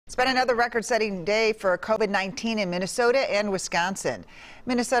It's been another record-setting day for COVID-19 in Minnesota and Wisconsin.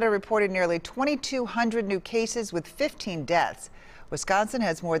 Minnesota reported nearly 2,200 new cases with 15 deaths. Wisconsin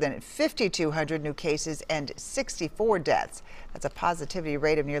has more than 5,200 new cases and 64 deaths. That's a positivity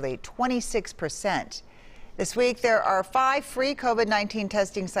rate of nearly 26%. This week, there are 5 free COVID-19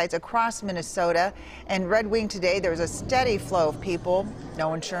 testing sites across Minnesota. And Red Wing today, there's a steady flow of people.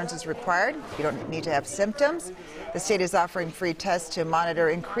 No insurance is required. You don't need to have symptoms. The state is offering free tests to monitor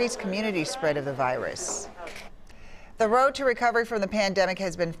increased community spread of the virus. The road to recovery from the pandemic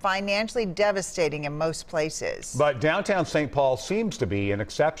has been financially devastating in most places. But downtown St. Paul seems to be an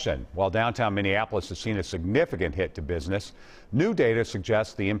exception. While downtown Minneapolis has seen a significant hit to business, new data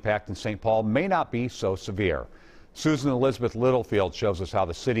suggests the impact in St. Paul may not be so severe. Susan Elizabeth Littlefield shows us how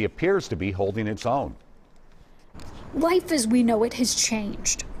the city appears to be holding its own. Life as we know it has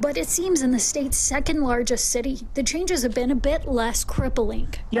changed, but it seems in the state's second largest city, the changes have been a bit less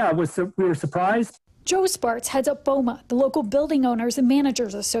crippling. Yeah, we were surprised. Joe Sparts heads up BOMA, the local building owners and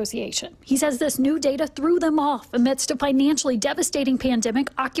managers association. He says this new data threw them off. Amidst a financially devastating pandemic,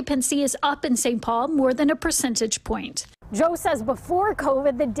 occupancy is up in St. Paul more than a percentage point. Joe says before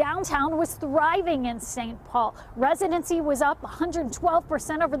COVID, the downtown was thriving in St. Paul. Residency was up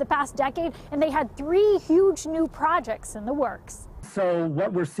 112% over the past decade, and they had 3 huge new projects in the works. So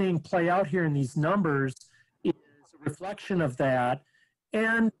what we're seeing play out here in these numbers is a reflection of that.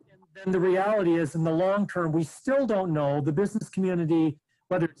 And then the reality is, in the long term, we still don't know. The business community,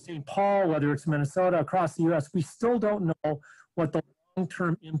 whether it's St. Paul, whether it's Minnesota, across the U.S., we still don't know what the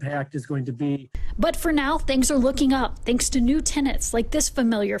long-term impact is going to be. But for now, things are looking up thanks to new tenants like this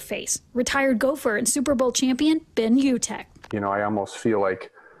familiar face, retired Gopher and Super Bowl champion Ben Utek. You know, I almost feel like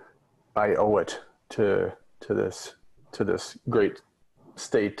I owe it to this great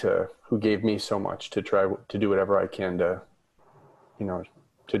state who gave me so much to try to do whatever I can to,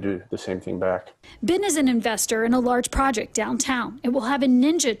 to do the same thing back. Ben is an investor in a large project downtown. It will have a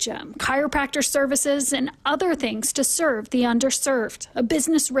ninja gym, chiropractor services, and other things to serve the underserved. A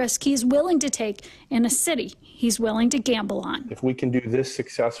business risk he's willing to take in a city he's willing to gamble on. If we can do this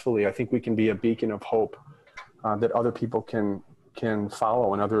successfully, I think we can be a beacon of hope that other people can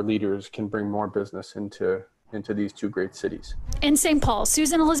follow, and other leaders can bring more business into these 2 great cities. In St. Paul,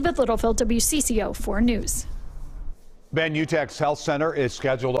 Susan Elizabeth Littlefield, WCCO 4 News. Ben Utek's Health Center is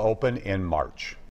scheduled to open in March.